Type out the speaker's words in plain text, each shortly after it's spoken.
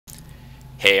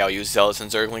Hey all you zealots and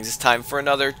zerglings, it's time for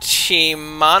another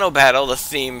Team Mono Battle, the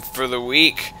theme for the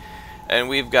week. And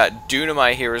we've got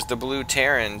Dunamai here as the Blue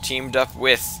Terran, teamed up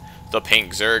with the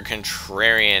Pink Zerg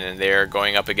Contrarian, and they're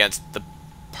going up against the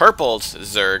Purple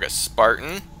Zerg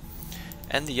Spartan,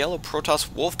 and the Yellow Protoss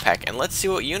Wolfpack. And let's see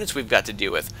what units we've got to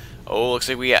deal with. Oh, looks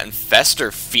like we got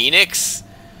Infestor Phoenix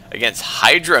against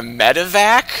Hydra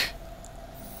Medevac.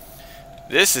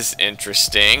 This is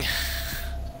interesting.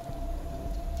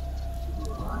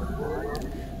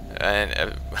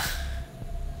 And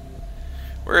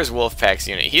where's Wolfpack's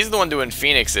unit? He's the one doing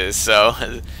Phoenixes, so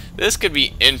this could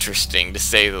be interesting to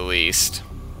say the least.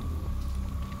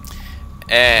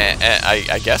 And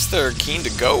I guess they're keen to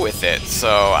go with it,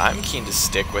 so I'm keen to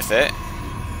stick with it.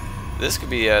 This could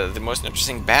be the most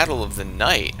interesting battle of the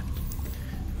night.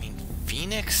 I mean,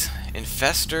 Phoenix,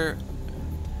 Infestor,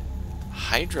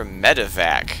 Hydra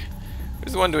Medevac.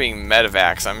 Who's the one doing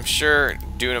medevacs? I'm sure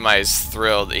Dunamai is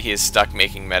thrilled that he is stuck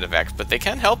making medevacs, but they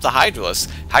can help the Hydralisks.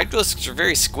 Hydralisks are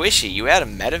very squishy. You add a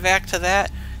medevac to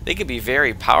that, they could be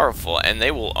very powerful, and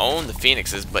they will own the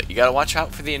Phoenixes, but you gotta watch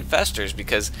out for the Infestors,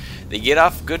 because they get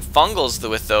off good fungals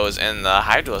with those, and the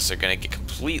Hydralisks are gonna get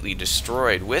completely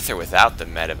destroyed with or without the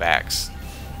medevacs.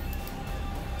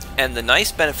 And the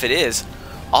nice benefit is,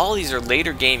 all these are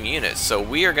later game units, so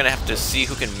we are gonna have to see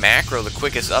who can macro the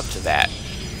quickest up to that.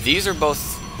 These are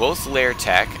both lair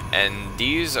tech, and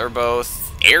these are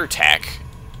both air tech.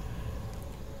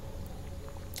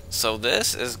 So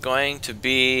this is going to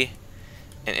be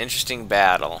an interesting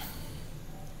battle.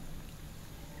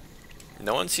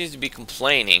 No one seems to be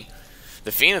complaining.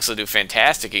 The Phoenix will do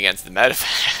fantastic against the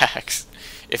medevacs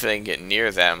if they can get near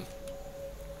them.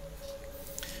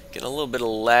 Getting a little bit of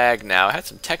lag now. I had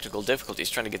some technical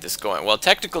difficulties trying to get this going. Well,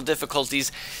 technical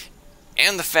difficulties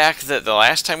and the fact that the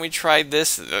last time we tried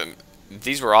this,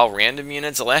 these were all random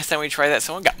units. The last time we tried that,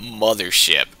 someone got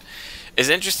Mothership. As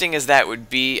interesting as that would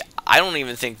be, I don't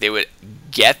even think they would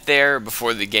get there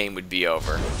before the game would be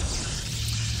over.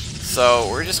 So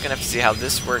we're just going to have to see how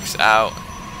this works out.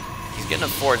 He's getting a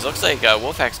forge. Looks like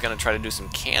Wolfpack's going to try to do some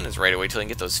cannons right away till he can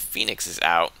get those Phoenixes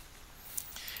out.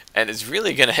 And it's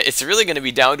really gonna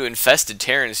be down to infested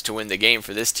Terrans to win the game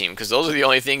for this team, because those are the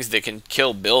only things that can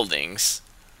kill buildings.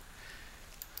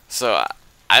 So,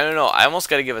 I don't know, I almost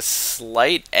got to give a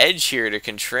slight edge here to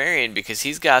Contrarian, because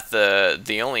he's got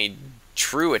the only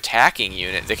true attacking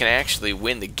unit that can actually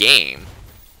win the game.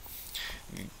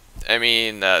 I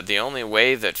mean, the only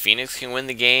way that Phoenix can win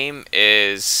the game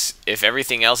is if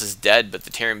everything else is dead but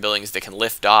the Terran buildings that can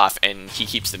lift off and he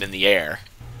keeps them in the air.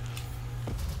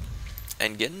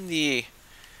 And getting the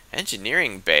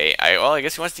engineering bay, well, I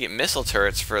guess he wants to get missile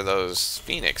turrets for those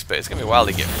Phoenix, but it's going to be a while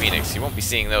to get Phoenix. You won't be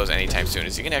seeing those anytime soon.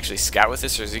 Is he going to actually scout with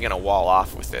this, or is he going to wall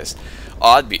off with this?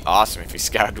 Oh, it'd be awesome if he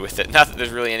scouted with it. Not that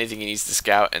there's really anything he needs to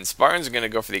scout, and Spartans are going to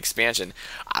go for the expansion.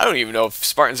 I don't even know if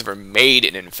Spartans ever made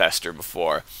an Infestor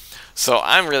before, so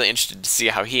I'm really interested to see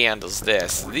how he handles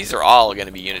this. These are all going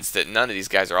to be units that none of these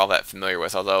guys are all that familiar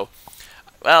with, although,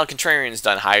 well, Contrarian's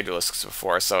done Hydralisks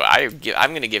before, so I'm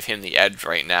going to give him the edge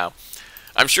right now.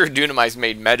 I'm sure Dunamai's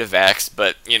made medevacs,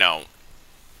 but, you know,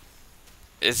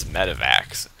 it's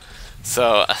medevacs.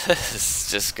 So, this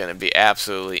is just going to be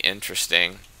absolutely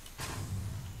interesting.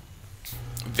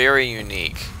 Very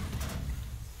unique.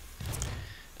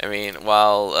 I mean,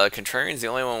 while Contrarian's the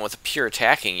only one with a pure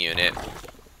attacking unit,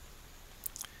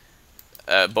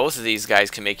 both of these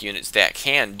guys can make units that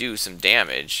can do some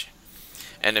damage.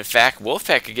 And in fact,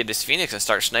 Wolfpack could get his Phoenix and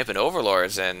start sniping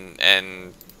Overlords, and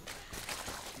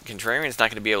Contrarian's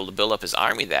not going to be able to build up his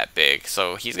army that big.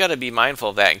 So he's got to be mindful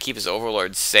of that and keep his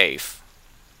Overlords safe.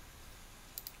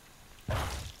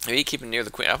 Maybe keep him near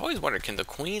the Queen. I've always wondered, can the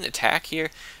Queen attack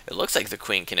here? It looks like the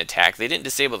Queen can attack. They didn't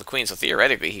disable the Queen, so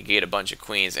theoretically he could get a bunch of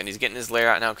Queens. And he's getting his lair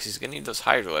out now because he's going to need those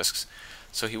Hydralisks.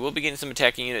 So he will be getting some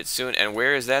attacking units soon. And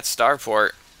where is that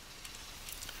starport?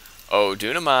 Oh,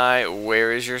 Dunamai,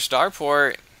 where is your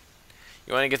starport?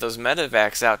 You want to get those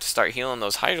medevacs out to start healing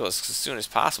those Hydralisks as soon as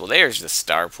possible. There's the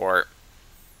starport.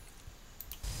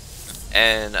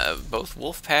 And both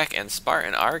Wolfpack and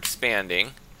Spartan are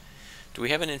expanding. Do we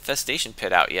have an infestation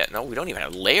pit out yet? No, we don't even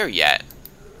have a lair yet.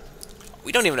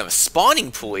 We don't even have a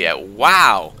spawning pool yet.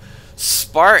 Wow.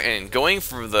 Spartan going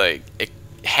for the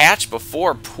hatch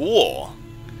before pool.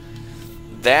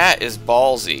 That is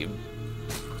ballsy.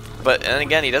 But, and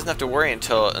again, he doesn't have to worry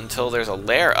until there's a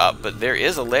lair up, but there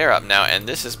is a lair up now, and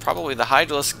this is probably the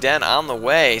Hydralisk den on the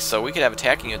way, so we could have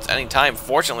attacking units any time.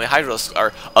 Fortunately, Hydralisks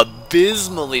are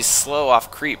abysmally slow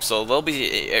off creep, so they'll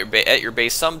be at your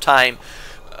base sometime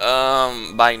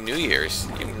by New Year's.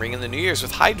 You can ring in the New Year's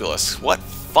with Hydralisks. What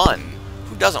fun!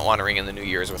 Who doesn't want to ring in the New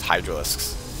Year's with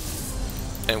Hydralisks?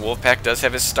 And Wolfpack does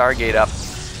have his Stargate up,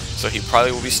 so he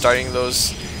probably will be starting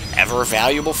those ever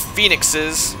valuable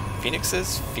Phoenixes.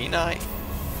 Phoenixes?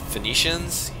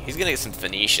 Phoenicians? He's gonna get some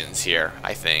Phoenicians here,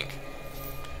 I think.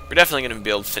 We're definitely gonna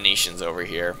build Phoenicians over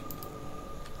here.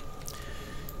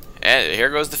 And here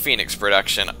goes the Phoenix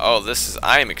production. Oh,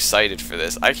 I am excited for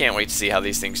this. I can't wait to see how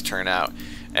these things turn out.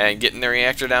 And getting the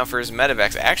reactor down for his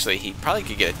medevacs. Actually, he probably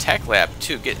could get a tech lab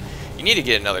too. You need to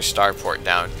get another starport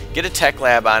down. Get a tech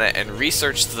lab on it and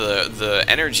research the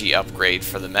energy upgrade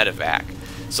for the medevac,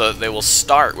 so that they will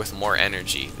start with more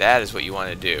energy. That is what you want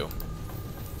to do.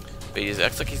 But it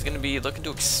looks like he's going to be looking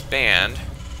to expand.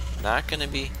 Not going to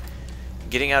be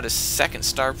getting out his second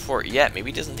starport yet.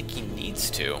 Maybe he doesn't think he needs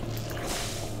to.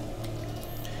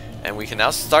 And we can now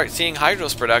start seeing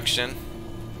Hydros production.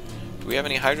 Do we have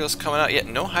any Hydros coming out yet?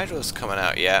 No Hydros coming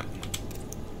out yet.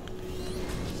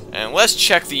 And let's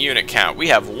check the unit count. We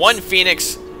have one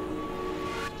Phoenix.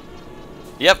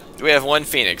 Yep, we have one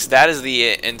Phoenix. That is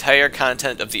the entire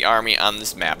content of the army on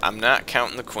this map. I'm not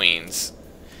counting the queens.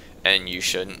 And you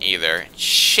shouldn't either.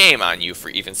 Shame on you for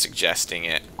even suggesting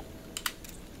it.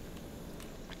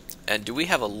 And do we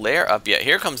have a lair up yet?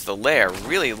 Here comes the lair,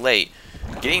 really late.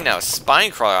 Getting now a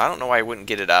spine crawler. I don't know why I wouldn't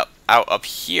get it out up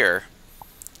here.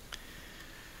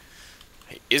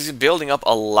 Is building up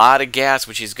a lot of gas,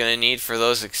 which he's going to need for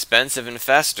those expensive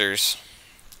infestors.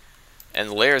 And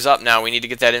the lair's up now. We need to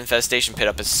get that infestation pit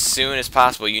up as soon as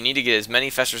possible. You need to get as many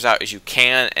infestors out as you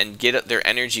can and get their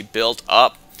energy built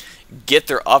up. Get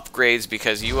their upgrades,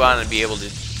 because you want to be able to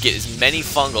get as many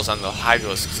fungals on the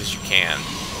Hydrosks as you can.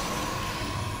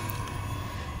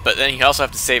 But then you also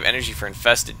have to save energy for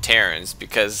infested Terrans,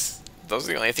 because those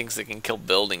are the only things that can kill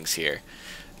buildings here.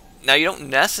 Now, you don't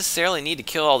necessarily need to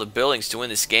kill all the buildings to win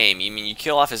this game. I mean, you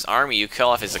kill off his army, you kill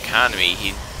off his economy.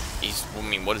 I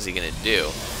mean, what is he going to do?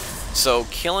 So,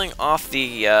 killing off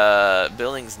the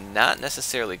buildings not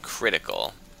necessarily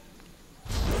critical.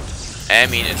 I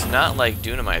mean, it's not like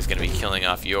Dunamai is going to be killing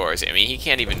off yours. I mean, he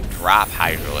can't even drop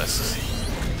Hydralisks.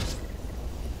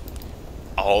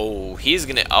 Oh, he's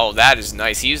going to... Oh, that is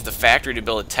nice. He used the factory to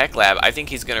build a tech lab. I think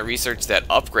he's going to research that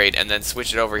upgrade and then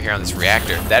switch it over here on this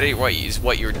reactor. If that is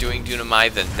what you're doing,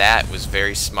 Dunamai, then that was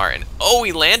very smart. And oh,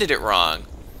 he landed it wrong.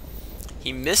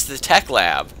 He missed the tech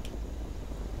lab.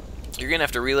 You're going to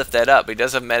have to relift that up. But he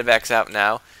does have medevacs out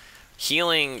now.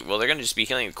 Healing, well, they're going to just be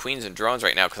healing the queens and drones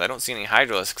right now, because I don't see any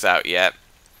Hydralisks out yet.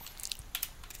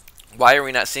 Why are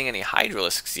we not seeing any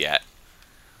Hydralisks yet?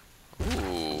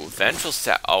 Ooh, Ventral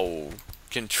Stat. Oh,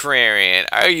 Contrarian.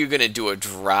 Are you going to do a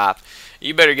drop?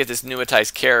 You better get this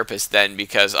pneumatized carapace then,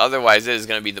 because otherwise it is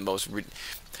going to be the most...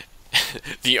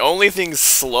 The only thing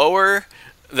slower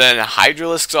than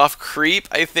Hydralisks off creep,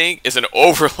 I think, is an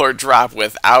Overlord drop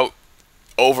without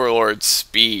Overlord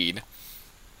speed.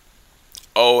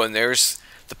 Oh, and there's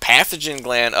the pathogen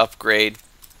gland upgrade.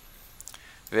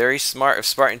 Very smart of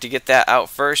Spartan to get that out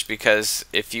first, because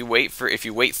if you wait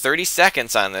 30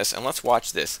 seconds on this, and let's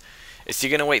watch this. Is he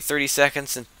going to wait 30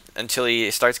 seconds until he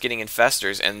starts getting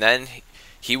infestors, and then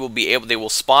he will be able, they will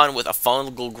spawn with a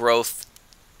fungal growth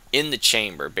in the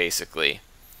chamber, basically.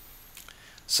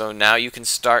 So now you can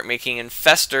start making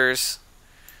infestors.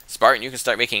 Spartan, you can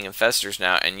start making infestors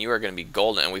now, and you are going to be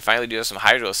golden. And we finally do have some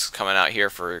Hydros coming out here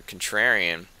for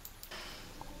Contrarian.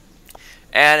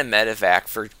 And a medevac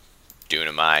for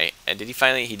Dunamai. And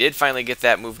he did finally get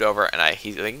that moved over, and I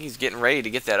think he's getting ready to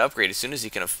get that upgrade as soon as he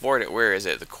can afford it. Where is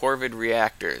it? The Corvid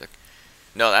reactor.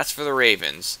 No, that's for the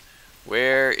Ravens.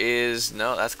 Where is...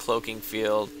 No, that's Cloaking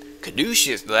Field.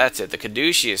 Caduceus, that's it. The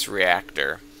Caduceus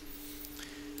reactor.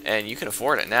 And you can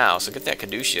afford it now, so get that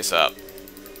Caduceus up.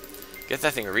 Get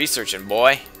that thing researching,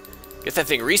 boy. Get that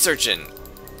thing researching.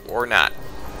 Or not.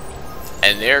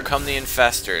 And there come the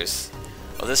infestors.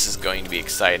 Well, this is going to be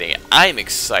exciting. I'm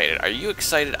excited. Are you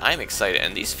excited? I'm excited.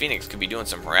 And these Phoenix could be doing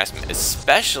some harassment,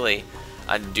 especially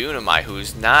on Dunamai,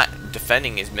 who's not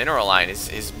defending his mineral line.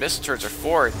 His missile turrets are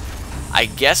forward. I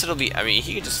guess it'll be... I mean,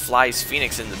 he could just fly his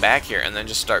Phoenix in the back here and then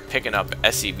just start picking up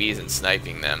SCVs and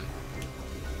sniping them.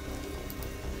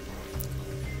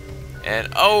 And,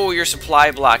 oh, your supply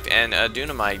blocked. And,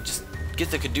 Dunamai, just get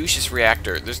the Caduceus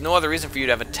reactor. There's no other reason for you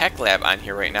to have a tech lab on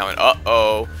here right now. And,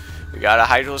 uh-oh, we got a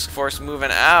Hydralisk force moving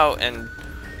out. And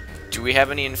do we have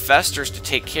any infestors to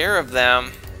take care of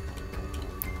them?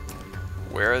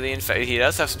 Where are the infestors? He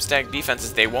does have some static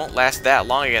defenses. They won't last that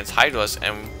long against Hydralisk.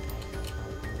 And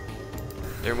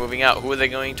they're moving out. Who are they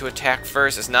going to attack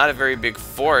first? It's not a very big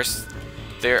force.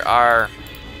 There are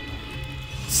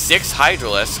 6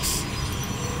 Hydralisks.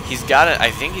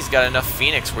 I think he's got enough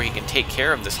Phoenix where he can take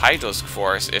care of this Hydralisk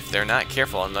force if they're not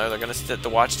careful, and they're going to sit at the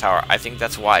watchtower. I think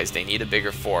that's wise. They need a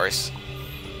bigger force.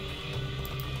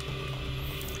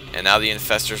 And now the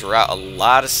infestors are out. A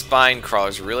lot of spine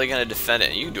crawlers really going to defend it.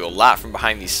 And you can do a lot from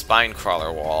behind the spine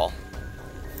crawler wall.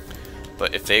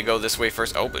 But if they go this way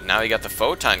first... Oh, but now you got the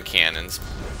photon cannons.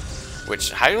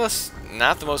 Which, Hydralisks,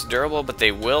 not the most durable, but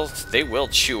they will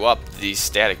chew up these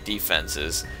static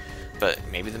defenses. But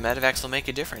maybe the Medivacs will make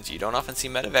a difference. You don't often see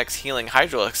Medivacs healing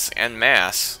Hydralisks en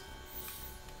masse.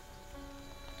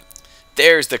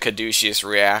 There's the Caduceus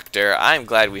reactor. I'm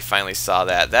glad we finally saw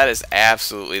that. That is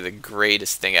absolutely the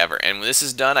greatest thing ever. And when this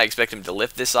is done, I expect him to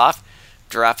lift this off,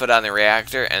 drop it on the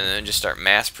reactor, and then just start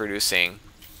mass producing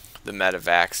the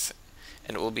Medivacs.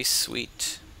 And it will be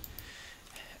sweet.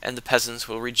 And the peasants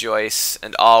will rejoice,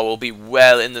 and all will be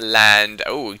well in the land.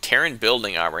 Oh, Terran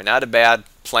building armor. Not a bad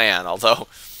plan, although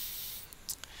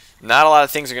not a lot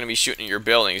of things are going to be shooting at your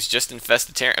buildings. Just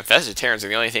infested Terrans. Infested Terrans are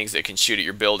the only things that can shoot at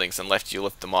your buildings unless you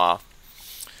lift them off.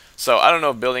 So I don't know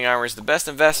if building armor is the best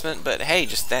investment, but hey,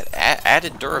 just that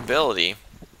added durability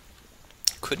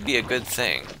could be a good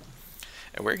thing.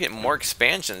 And we're getting more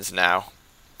expansions now.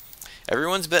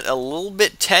 Everyone's been a little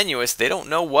bit tenuous. They don't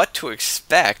know what to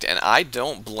expect, and I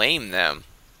don't blame them.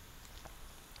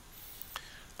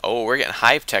 Oh, we're getting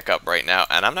Hive Tech up right now,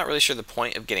 and I'm not really sure the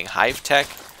point of getting Hive Tech,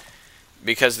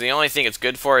 because the only thing it's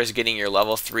good for is getting your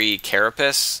level 3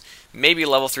 Carapace. Maybe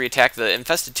level 3 attack. The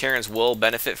infested Terrans will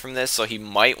benefit from this, so he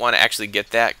might want to actually get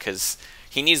that, because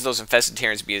he needs those infested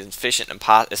Terrans to be as efficient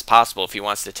as possible if he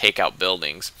wants to take out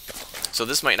buildings. So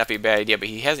this might not be a bad idea, but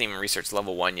he hasn't even researched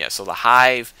level 1 yet. So the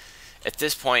Hive, at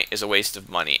this point, is a waste of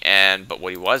money. But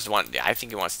what he was wanting, I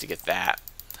think he wants to get that.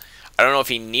 I don't know if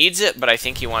he needs it, but I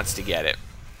think he wants to get it.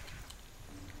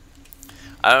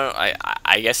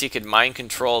 I guess he could mind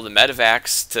control the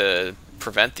Medivacs to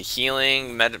prevent the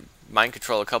healing. Mind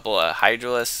control a couple of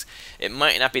Hydralisks. It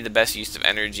might not be the best use of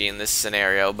energy in this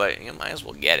scenario, but you might as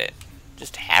well get it.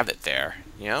 Just have it there,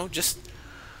 you know, just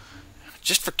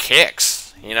for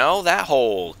kicks, you know, that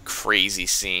whole crazy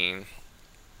scene.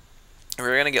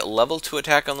 We're gonna get level 2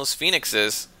 attack on those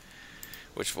Phoenixes,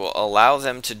 which will allow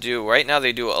them to do. Right now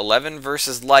they do 11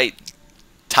 versus light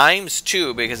times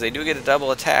 2 because they do get a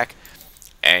double attack.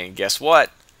 And guess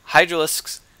what?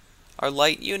 Hydralisks are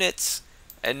light units.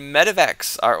 And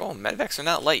Medivacs are, Medivacs are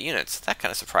not light units. That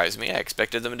kind of surprised me. I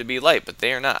expected them to be light, but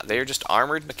they are not. They are just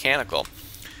armored mechanical.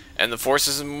 And the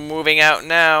forces are moving out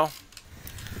now.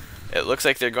 It looks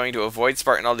like they're going to avoid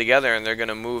Spartan altogether, and they're going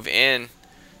to move in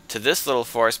to this little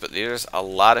force, but there's a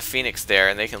lot of Phoenix there,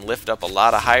 and they can lift up a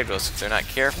lot of Hydros if they're not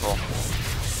careful.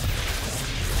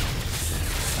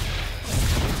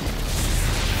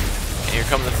 And here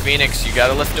come the Phoenix. You got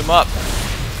to lift them up.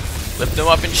 Lift them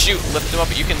up and shoot. Lift them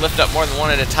up. You can lift up more than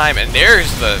one at a time. And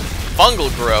there's the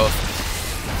fungal growth.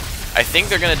 I think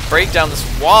they're going to break down this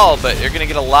wall, but they're going to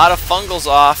get a lot of fungals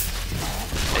off.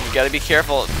 And you got to be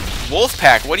careful.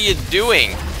 Wolfpack, what are you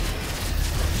doing?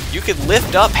 You could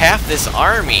lift up half this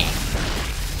army.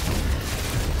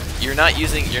 You're not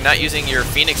using your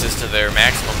Phoenixes to their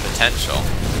maximum potential.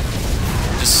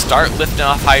 Just start lifting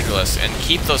off Hydralisks and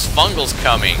keep those fungals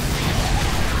coming.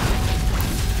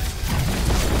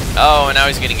 Oh, and now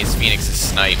he's getting his Phoenixes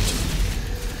sniped.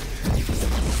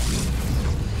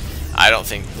 I don't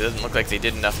think, it doesn't look like they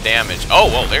did enough damage. Oh,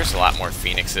 well, there's a lot more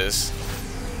Phoenixes.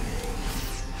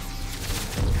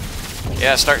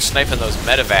 Yeah, start sniping those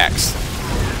Medivacs.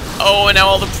 Oh, and now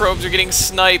all the probes are getting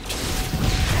sniped.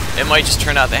 It might just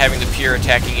turn out that having the pure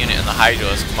attacking unit and the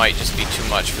Hydralisk might just be too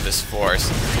much for this force.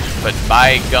 But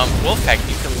by gum, Wolfpack,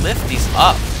 you can lift these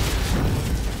up.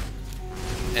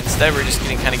 Instead, we're just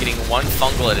kind of getting one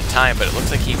fungal at a time, but it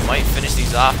looks like he might finish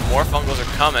these off. More fungals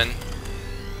are coming.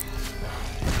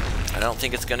 I don't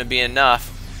think it's going to be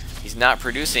enough. He's not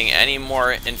producing any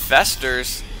more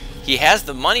infestors. He has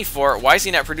the money for it. Why is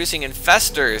he not producing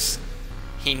infestors?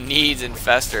 He needs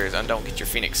infestors. And don't get your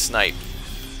Phoenix sniped.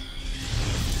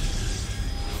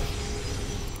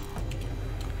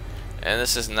 And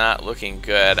this is not looking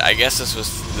good. I guess this was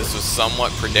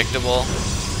somewhat predictable.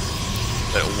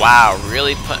 But wow,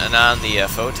 really putting on the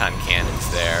photon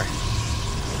cannons there.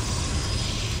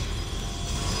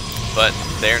 But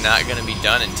they're not going to be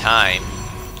done in time.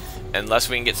 Unless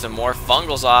we can get some more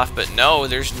fungals off. But no,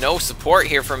 there's no support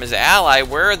here from his ally.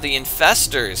 Where are the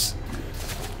infestors?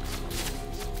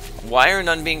 Why are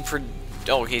none being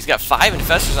oh, he's got 5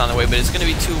 infestors on the way, but it's going to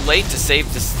be too late to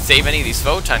save any of these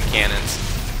photon cannons.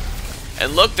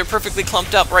 And look, they're perfectly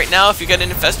clumped up right now. If you got an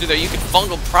infestor there, you could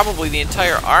fungal probably the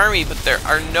entire army, but there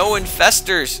are no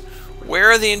infestors.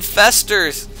 Where are the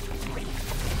infestors?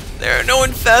 There are no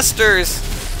infestors.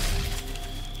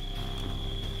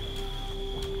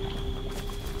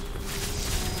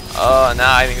 Oh,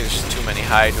 now I think there's just too many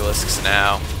Hydralisks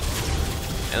now.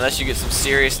 unless you get some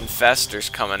serious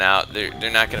infestors coming out,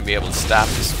 they're not going to be able to stop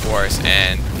this force,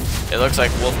 and it looks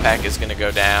like Wolfpack is going to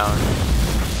go down.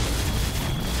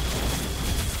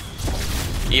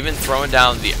 Even throwing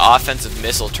down the offensive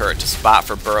missile turret to spot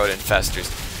for burrowed infestors.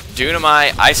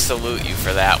 Dunamai, I salute you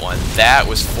for that one. That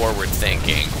was forward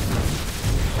thinking.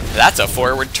 That's a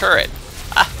forward turret.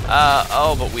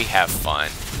 Oh, but we have fun.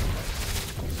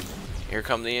 Here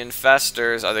come the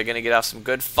infestors. Are they going to get off some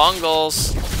good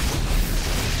fungals?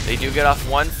 They do get off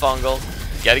one fungal.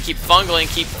 You gotta keep fungling,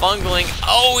 keep fungling.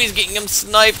 Oh, he's getting him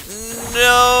sniped.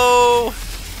 No!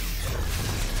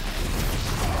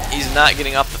 He's not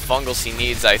getting off the fungals he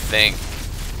needs, I think.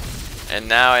 And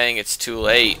now I think it's too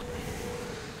late.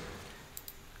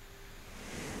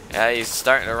 Yeah, he's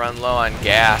starting to run low on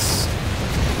gas.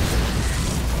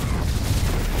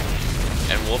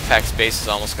 And Wolfpack's base is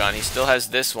almost gone. He still has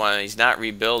this one. He's not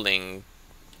rebuilding.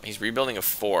 He's rebuilding a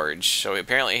forge. So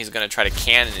apparently he's going to try to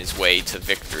cannon his way to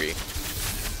victory.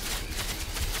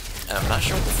 And I'm not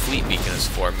sure what the fleet beacon is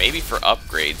for. Maybe for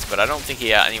upgrades, but I don't think he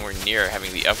got anywhere near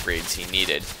having the upgrades he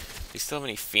needed. Do you still have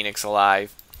any Phoenix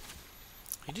alive?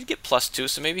 He did get +2,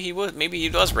 so maybe he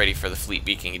was ready for the fleet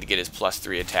beacon to get his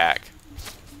 +3 attack.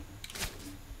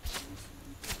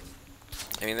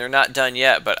 I mean, they're not done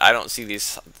yet, but I don't see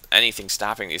anything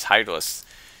stopping these Hydralisks.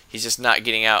 He's just not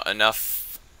getting out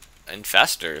enough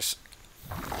infestors.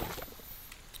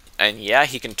 And yeah,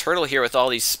 he can turtle here with all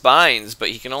these spines, but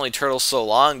he can only turtle so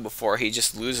long before he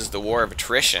just loses the war of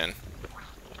attrition.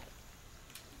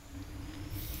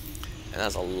 And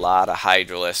that's a lot of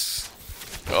Hydralisks.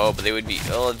 Oh, but they would be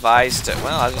ill-advised to...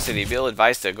 Well, I was going to say they'd be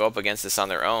ill-advised to go up against this on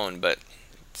their own, but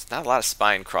it's not a lot of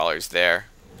spine crawlers there.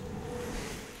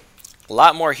 A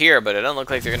lot more here, but it doesn't look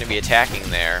like they're going to be attacking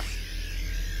there.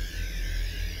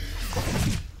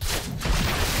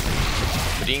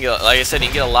 But you can get, like I said, you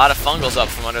can get a lot of fungals up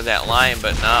from under that line,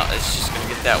 but no, it's just going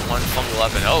to get that one fungal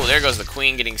up, and oh, there goes the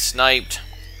queen getting sniped.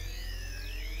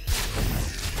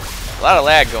 A lot of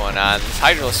lag going on. These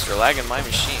Hydralisks are lagging my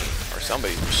machine, or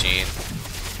somebody's machine.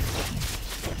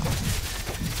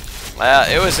 Well,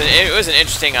 it was an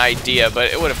interesting idea,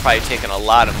 but it would have probably taken a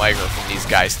lot of micro from these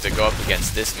guys to go up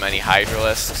against this many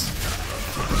Hydralisks.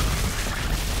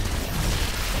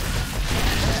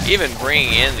 Even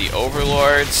bringing in the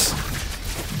Overlords.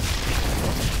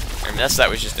 Unless that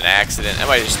was just an accident. That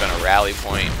might have just been a rally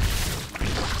point.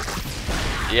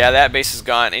 Yeah, that base is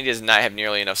gone. And he does not have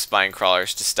nearly enough spine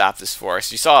crawlers to stop this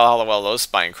force. You saw how well those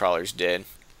spine crawlers did.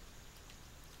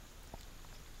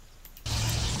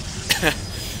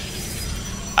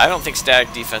 I don't think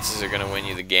static defenses are going to win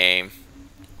you the game.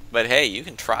 But hey, you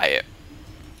can try it.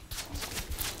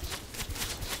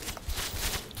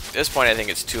 At this point, I think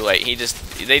it's too late.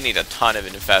 They need a ton of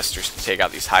infestors to take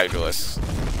out these Hydralisks.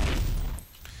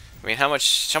 I mean, how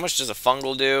much does a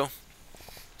fungal do?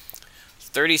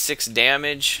 36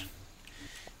 damage.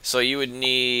 So you would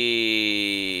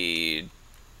need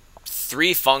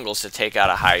 3 fungals to take out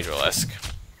a Hydralisk.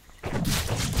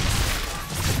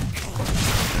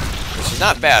 Which is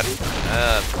not bad.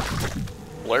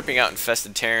 Lurping out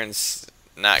infested Terrans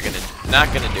not gonna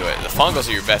do it. The fungals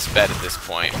are your best bet at this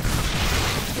point.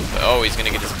 But, oh, he's gonna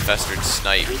get his infested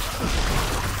sniped.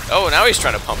 Oh, now he's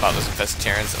trying to pump out those infested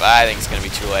Terrans. I think it's gonna be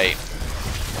too late.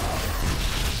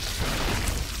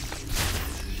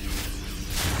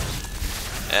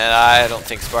 And I don't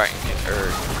think Spartan can,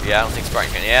 yeah, I don't think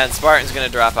Spartan can. Yeah, and Spartan's gonna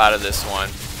drop out of this one.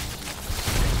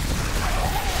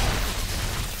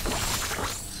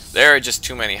 There are just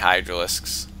too many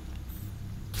Hydralisks.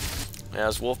 Now,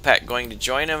 is Wolfpack going to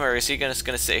join him, or is he just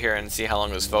gonna sit here and see how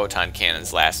long those photon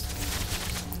cannons last?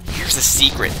 Here's the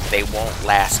secret: they won't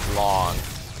last long.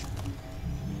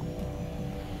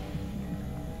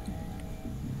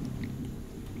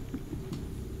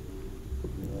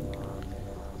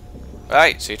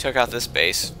 Alright, so he took out this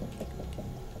base.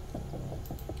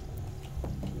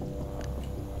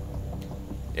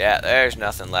 Yeah, there's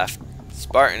nothing left.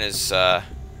 Spartan is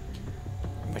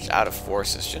pretty much out of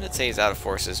forces. Shouldn't it say he's out of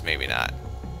forces? Maybe not.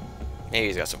 Maybe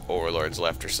he's got some overlords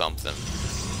left or something.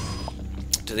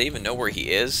 Do they even know where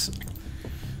he is?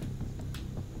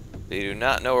 They do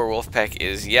not know where Wolfpack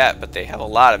is yet, but they have a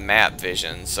lot of map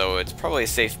vision, so it's probably a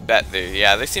safe bet.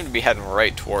 Yeah, they seem to be heading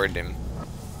right toward him.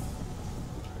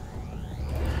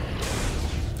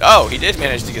 Oh, he did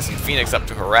manage to get some Phoenix up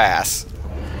to harass.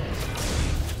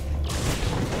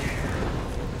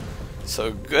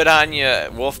 So good on you,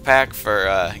 Wolfpack,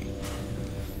 for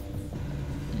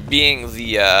being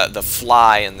the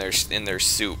fly in their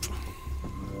soup.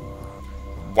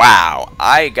 Wow,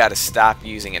 I gotta stop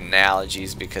using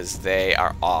analogies because they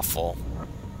are awful.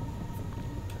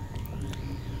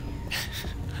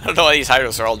 I don't know what these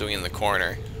Hydros are all doing in the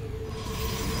corner.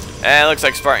 And it looks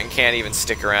like Spartan can't even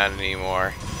stick around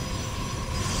anymore.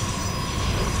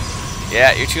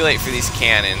 Yeah, you're too late for these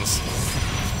cannons.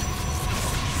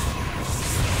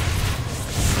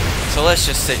 So let's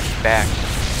just sit back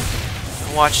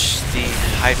and watch the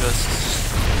Hydros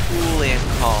coolly and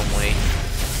calmly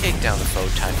take down the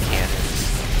photon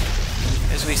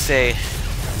cannons. As we say,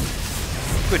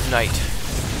 good night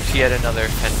to yet another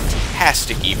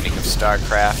fantastic evening of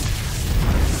StarCraft.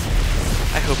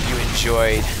 I hope you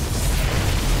enjoyed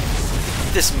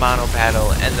this mono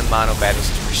battle and the mono battles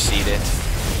to precede it.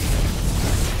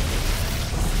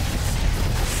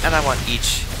 And I want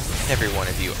each and every one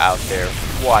of you out there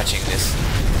watching this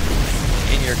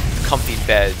in your comfy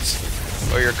beds,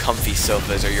 or your comfy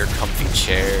sofas, or your comfy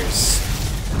chairs,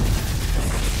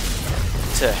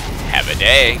 to have a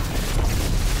day.